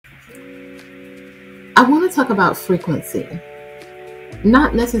I want to talk about frequency,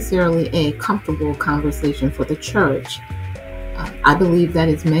 not necessarily a comfortable conversation for the church. I believe that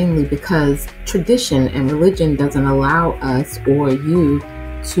is mainly because tradition and religion doesn't allow us or you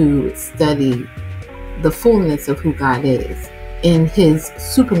to study the fullness of who God is in his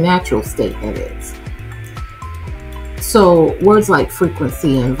supernatural state, that is. So words like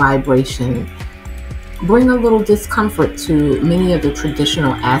frequency and vibration bring a little discomfort to many of the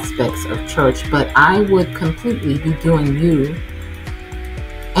traditional aspects of church, but I would completely be doing you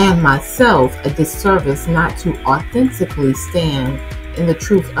and myself a disservice not to authentically stand in the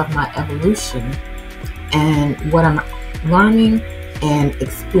truth of my evolution and what I'm learning and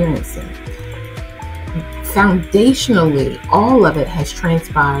experiencing. Foundationally, all of it has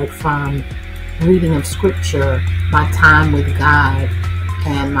transpired from reading of scripture, my time with God,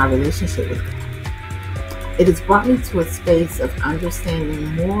 and my relationship with God. It has brought me to a space of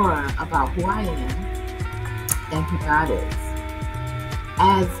understanding more about who I am and who God is.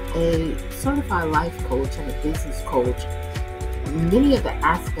 As a certified life coach and a business coach, many of the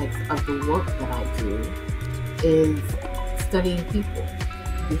aspects of the work that I do is studying people,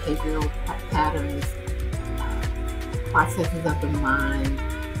 behavioral patterns, processes of the mind,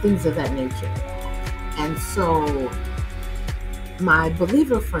 things of that nature. And so my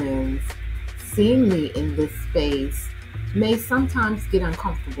believer friends seeing me in this space may sometimes get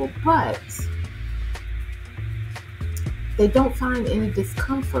uncomfortable, but they don't find any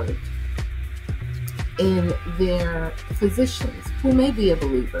discomfort in their physicians who may be a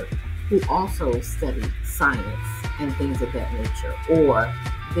believer, who also study science and things of that nature, or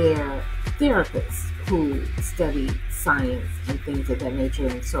their therapists who study science and things of that nature.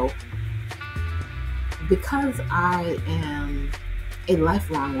 And so because I am a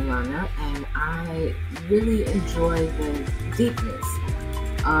lifelong learner and I really enjoy the deepness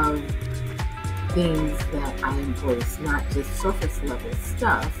of things that I embrace, not just surface level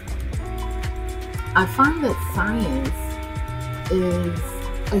stuff, I find that science is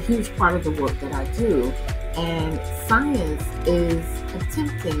a huge part of the work that I do, and science is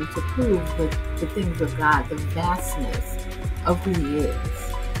attempting to prove the things of God, the vastness of who he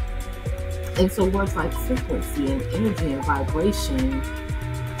is. And so words like frequency and energy and vibration,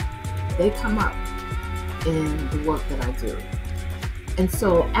 they come up in the work that I do. And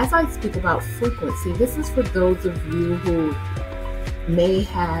so as I speak about frequency, this is for those of you who may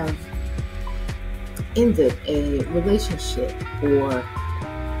have ended a relationship or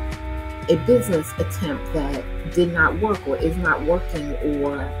a business attempt that did not work or is not working,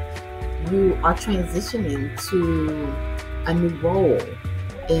 or you are transitioning to a new role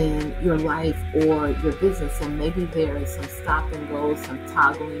in your life or your business, and maybe there is some stop and go, some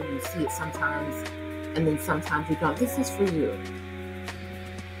toggling. You see it sometimes and then sometimes you don't. This is for you.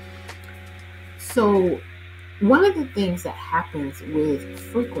 So one of the things that happens with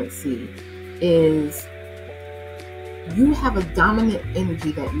frequency is you have a dominant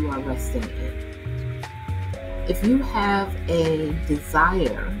energy that you are resting in. If you have a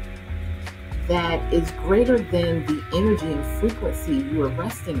desire that is greater than the energy and frequency you are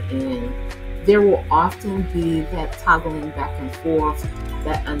resting in, there will often be that toggling back and forth,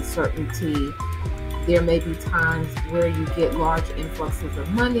 that uncertainty. There may be times where you get large influxes of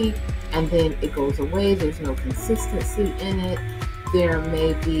money and then it goes away. There's no consistency in it. There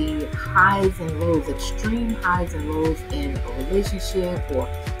may be highs and lows, extreme highs and lows in a relationship, or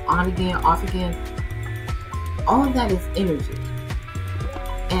on again, off again. All of that is energy.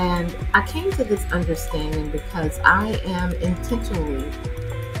 And I came to this understanding because I am intentionally,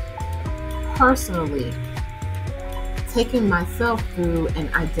 personally, taking myself through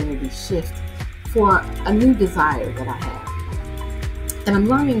an identity shift for a new desire that I have. And I'm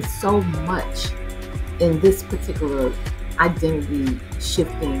learning so much in this particular identity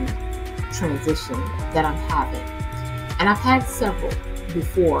shifting transition that I'm having. And I've had several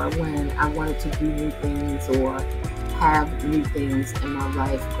before when I wanted to do new things or have new things in my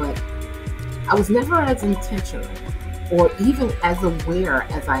life, but I was never as intentional or even as aware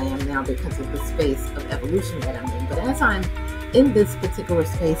as I am now because of the space of evolution that I'm in. But as I'm in this particular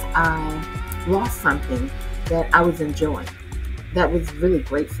space, I lost something that I was enjoying, that was really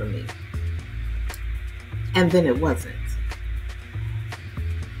great for me. And then it wasn't.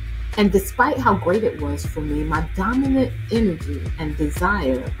 And despite how great it was for me, my dominant energy and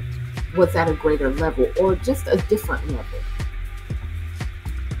desire was at a greater level, or just a different level.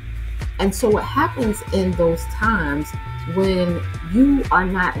 And so what happens in those times when you are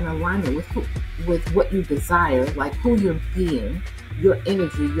not in alignment with what you desire, like who you're being, your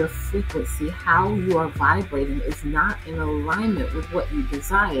energy, your frequency, how you are vibrating is not in alignment with what you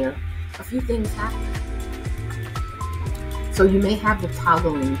desire, a few things happen. So you may have the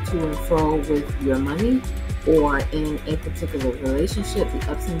toggling to and fro with your money or in a particular relationship,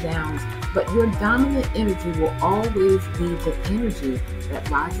 the ups and downs, but your dominant energy will always be the energy that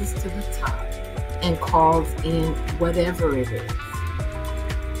rises to the top and calls in whatever it is.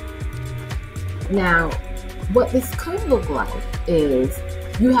 Now, what this could look like is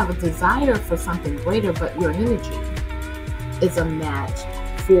you have a desire for something greater, but your energy is a match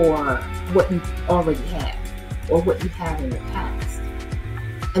for what you already have or what you had in the past.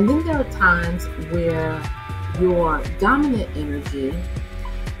 And then there are times where your dominant energy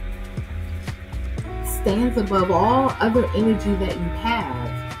stands above all other energy that you have,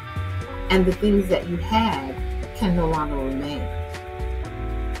 and the things that you had can no longer remain.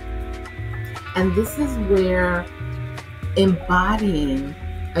 And this is where embodying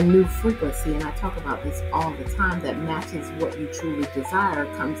a new frequency, and I talk about this all the time, that matches what you truly desire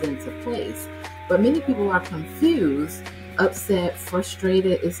comes into place. But many people are confused, upset,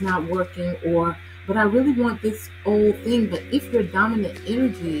 frustrated, it's not working, but I really want this old thing. But if your dominant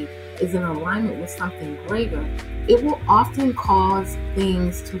energy is in alignment with something greater, it will often cause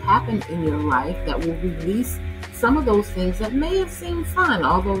things to happen in your life that will release some of those things that may have seemed fun,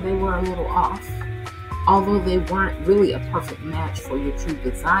 although they were a little off, although they weren't really a perfect match for your true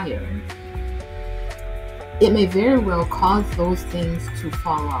desire. It may very well cause those things to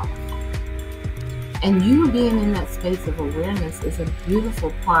fall off. And you being in that space of awareness is a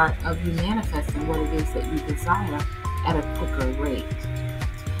beautiful part of you manifesting what it is that you desire at a quicker rate.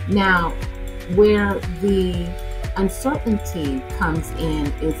 Now, where the uncertainty comes in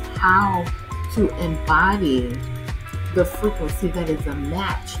is how to embody the frequency that is a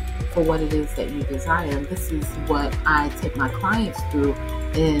match for what it is that you desire. And this is what I take my clients through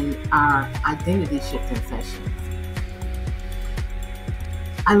in our identity shifting sessions.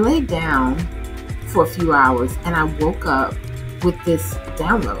 I laid down for a few hours and I woke up with this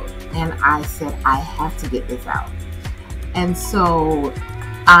download and I said, I have to get this out. And so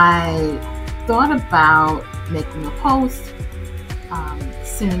I thought about making a post,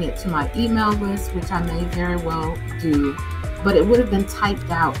 sending it to my email list, which I may very well do, but it would have been typed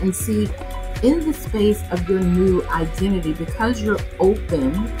out. And see, in the space of your new identity, because you're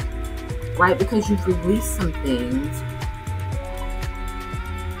open, right? Because you've released some things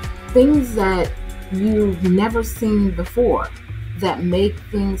that you've never seen before, that make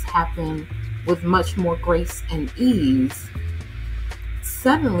things happen with much more grace and ease,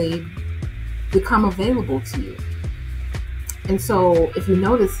 suddenly become available to you. And so if you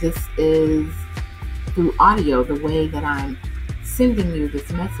notice, this is through audio. The way that I'm sending you this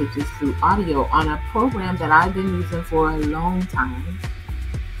message is through audio on a program that I've been using for a long time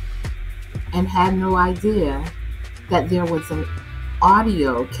and had no idea that there was an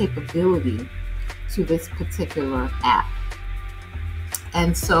audio capability to this particular app.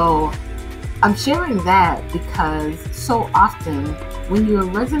 And so I'm sharing that because so often when you're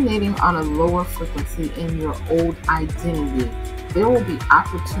resonating on a lower frequency in your old identity, there will be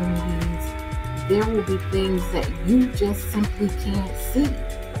opportunities, there will be things that you just simply can't see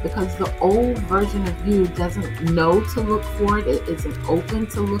because the old version of you doesn't know to look for it. It isn't open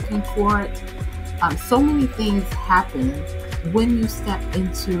to looking for it. So many things happen when you step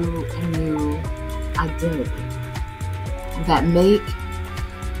into a new identity that make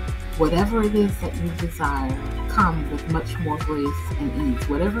whatever it is that you desire come with much more grace and ease,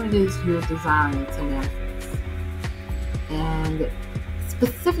 whatever it is you're desiring to manifest. And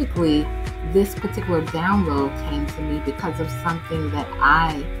specifically, this particular download came to me because of something that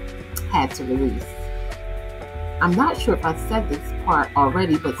I had to release. I'm not sure if I said this part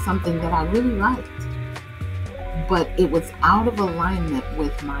already, but something that I really liked. But it was out of alignment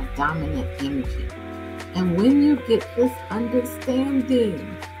with my dominant energy. And when you get this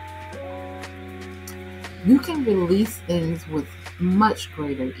understanding, you can release things with much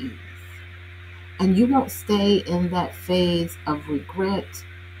greater ease. And you won't stay in that phase of regret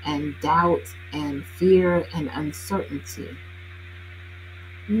and doubt and fear and uncertainty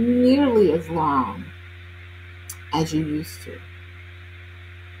nearly as long as you used to.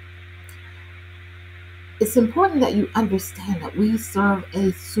 It's important that you understand that we serve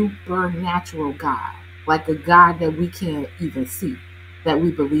a supernatural God, like a God that we can't even see, that we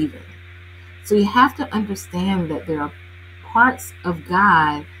believe in. So you have to understand that there are parts of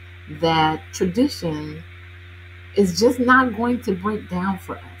God that tradition is just not going to break down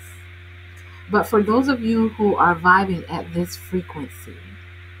for us. But for those of you who are vibing at this frequency,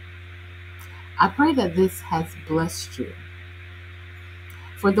 I pray that this has blessed you.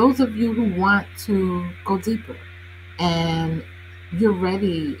 For those of you who want to go deeper and you're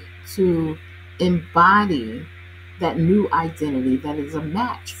ready to embody that new identity that is a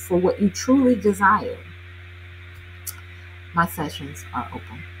match for what you truly desire, my sessions are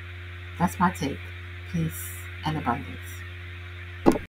open. That's my take. Peace and abundance.